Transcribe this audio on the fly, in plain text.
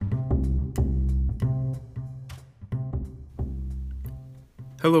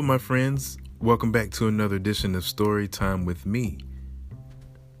Hello, my friends. Welcome back to another edition of Story Time with me.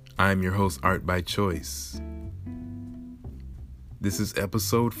 I'm your host, Art by Choice. This is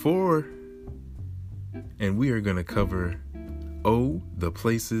episode 4, and we are going to cover Oh, the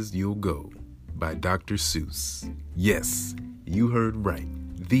Places You'll Go by Dr. Seuss. Yes, you heard right.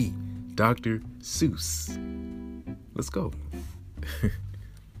 The Dr. Seuss. Let's go.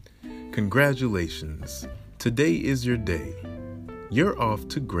 Congratulations. Today is your day. You're off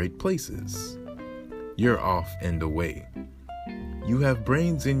to great places. You're off and away. You have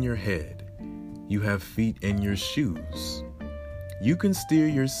brains in your head. You have feet in your shoes. You can steer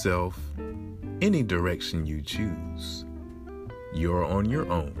yourself any direction you choose. You're on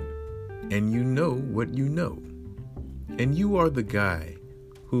your own, and you know what you know. And you are the guy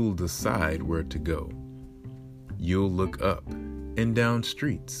who'll decide where to go. You'll look up and down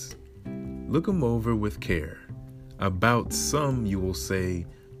streets. Look 'em over with care. About some you will say,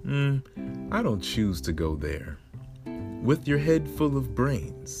 I don't choose to go there. With your head full of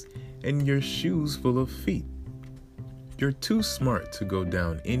brains and your shoes full of feet, you're too smart to go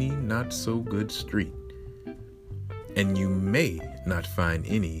down any not so good street. And you may not find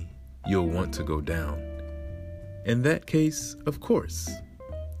any you'll want to go down. In that case, of course,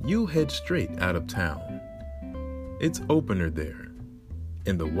 you'll head straight out of town. It's opener there,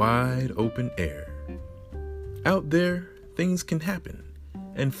 in the wide open air. Out there, things can happen,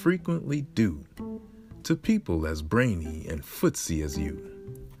 and frequently do, to people as brainy and footsy as you.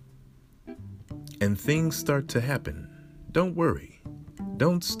 And things start to happen. Don't worry.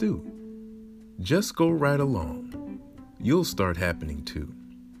 Don't stew. Just go right along. You'll start happening too.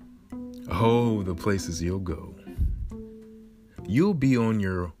 Oh, the places you'll go. You'll be on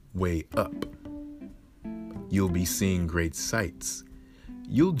your way up. You'll be seeing great sights.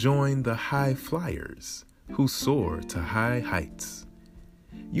 You'll join the high flyers who soar to high heights.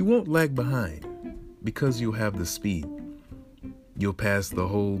 You won't lag behind because you'll have the speed. You'll pass the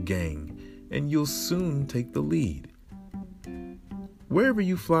whole gang and you'll soon take the lead. Wherever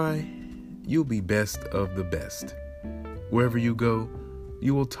you fly, you'll be best of the best. Wherever you go,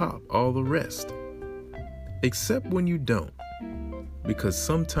 you will top all the rest. Except when you don't, because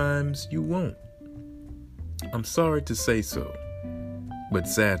sometimes you won't. I'm sorry to say so, but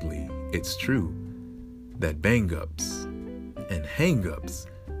sadly, it's true that bang-ups and hang-ups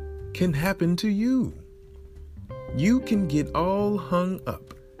can happen to you. You can get all hung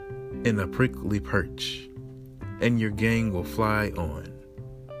up in a prickly perch, and your gang will fly on.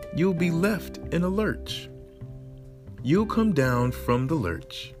 You'll be left in a lurch. You'll come down from the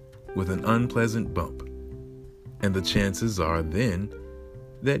lurch with an unpleasant bump, and the chances are then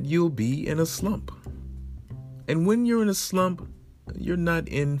that you'll be in a slump. And when you're in a slump, you're not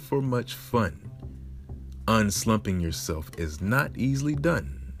in for much fun. Unslumping yourself is not easily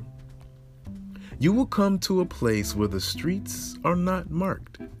done. You will come to a place where the streets are not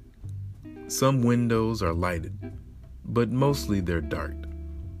marked. Some windows are lighted, but mostly they're dark.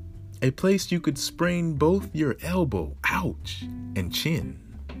 A place you could sprain both your elbow, ouch, and chin.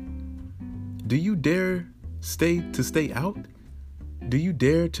 Do you dare stay out? Do you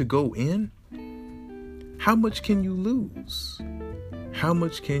dare to go in? How much can you lose? How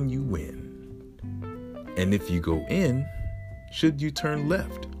much can you win? And if you go in, should you turn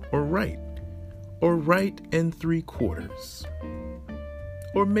left or right and 3/4?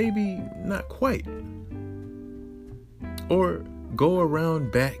 Or maybe not quite. Or go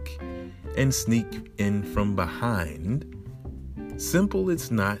around back and sneak in from behind. Simple it's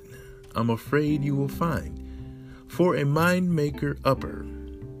not, I'm afraid you will find, for a mind maker upper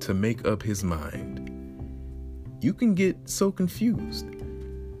to make up his mind. You can get so confused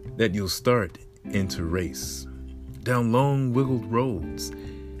that you'll start into race down long wiggled roads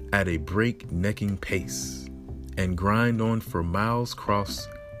at a break-necking pace and grind on for miles across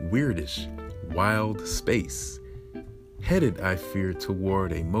weirdish wild space, headed I fear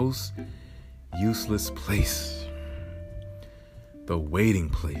toward a most useless place, the waiting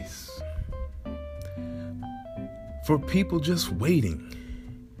place, for people just waiting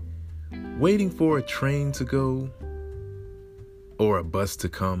for a train to go, or a bus to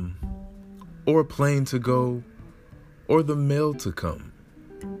come, or a plane to go, or the mail to come,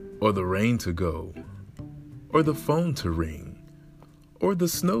 or the rain to go, or the phone to ring, or the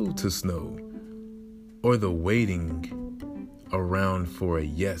snow to snow, or the waiting around for a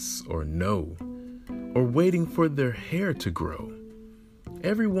yes or no, or waiting for their hair to grow.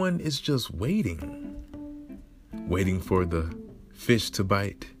 Everyone is just waiting for the fish to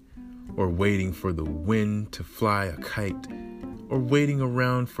bite, or waiting for the wind to fly a kite, or waiting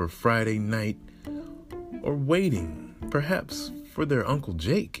around for Friday night, or waiting, perhaps, for their Uncle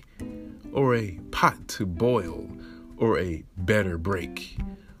Jake, or a pot to boil, or a better break,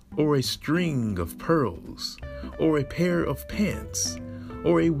 or a string of pearls, or a pair of pants,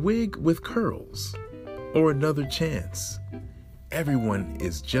 or a wig with curls, or another chance. Everyone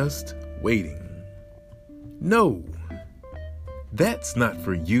is just waiting. No, that's not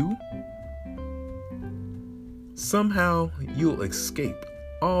for you. Somehow you'll escape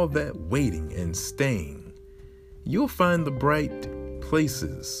all that waiting and staying. You'll find the bright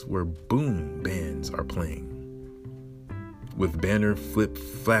places where boom bands are playing. With banner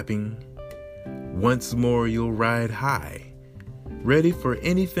flip-flapping, once more you'll ride high, ready for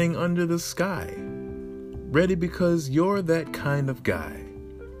anything under the sky. Ready because you're that kind of guy.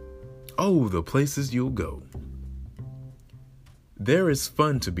 Oh, the places you'll go. There is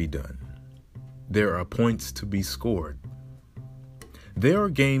fun to be done. There are points to be scored. There are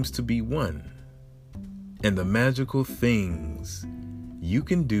games to be won. And the magical things you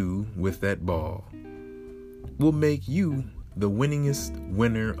can do with that ball will make you the winningest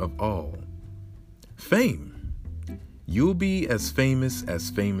winner of all. Fame. You'll be as famous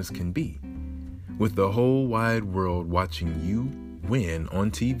can be, with the whole wide world watching you win on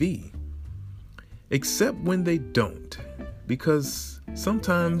TV. Except when they don't, because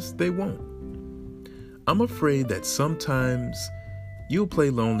sometimes they won't. I'm afraid that sometimes you'll play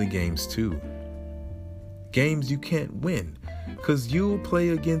lonely games too. Games you can't win, 'cause you'll play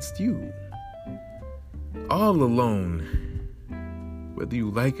against you. All alone, whether you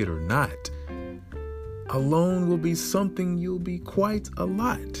like it or not. Alone will be something you'll be quite a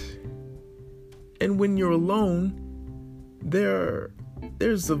lot. And when you're alone,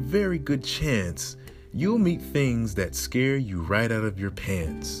 there's a very good chance you'll meet things that scare you right out of your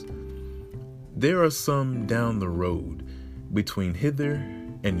pants. There are some down the road between hither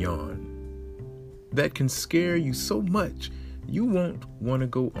and yon that can scare you so much you won't want to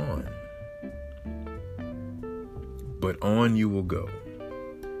go on. But on you will go.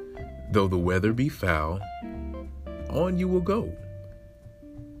 Though the weather be foul, on you will go.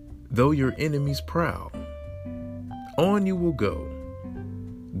 Though your enemies prowl, on you will go.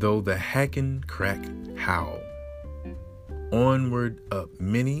 Though the hack and crack howl, onward up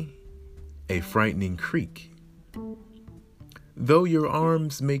many a frightening creek. Though your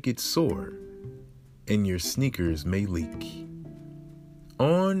arms may get sore, and your sneakers may leak,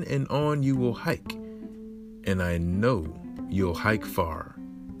 on and on you will hike, and I know you'll hike far,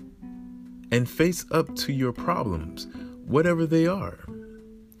 and face up to your problems, whatever they are.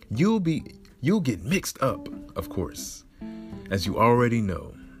 You'll get mixed up, of course, as you already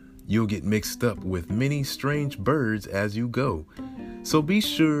know. You'll get mixed up with many strange birds as you go. So be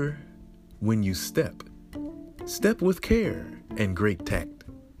sure when you step with care and great tact.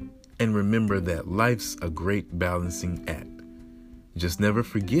 And remember that life's a great balancing act. Just never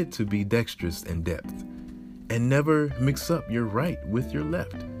forget to be dexterous in depth. And never mix up your right with your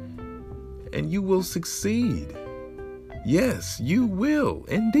left. And you will succeed. Yes, you will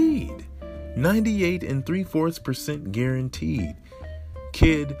indeed. 98 3/4% guaranteed.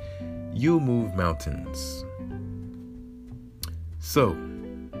 Kid, you'll move mountains. So,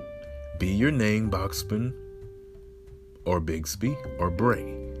 be your name Boxman, or Bigsby, or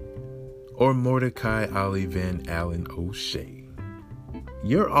Bray, or Mordecai Ali Van Allen O'Shea.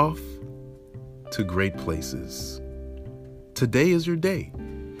 You're off to great places. Today is your day.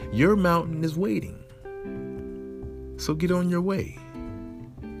 Your mountain is waiting. So get on your way.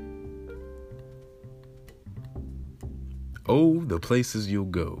 Oh, the places you'll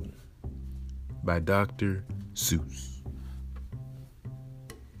go, by Dr. Seuss.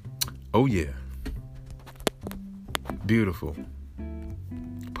 Oh yeah. Beautiful.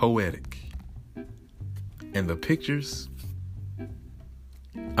 Poetic. And the pictures,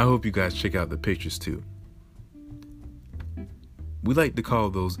 I hope you guys check out the pictures too. We like to call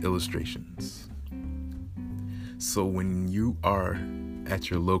those illustrations. So when you are at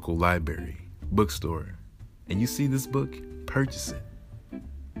your local library, bookstore, and you see this book, purchase it.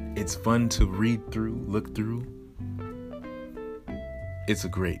 It's fun to read through, look through. It's a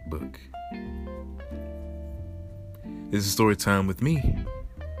great book. This is Storytime with me.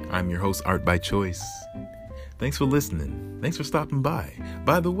 I'm your host, Art by Choice. Thanks for listening. Thanks for stopping by.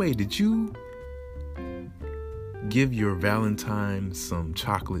 By the way, did you give your Valentine some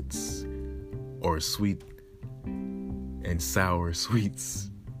chocolates or sweet and sour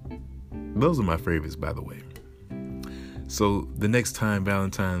sweets? Those are my favorites, by the way. So the next time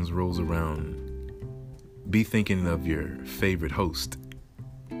Valentine's rolls around, be thinking of your favorite host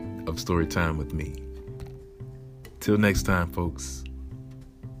of Storytime with me. Till next time, folks.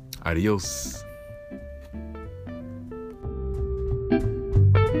 Adios. you.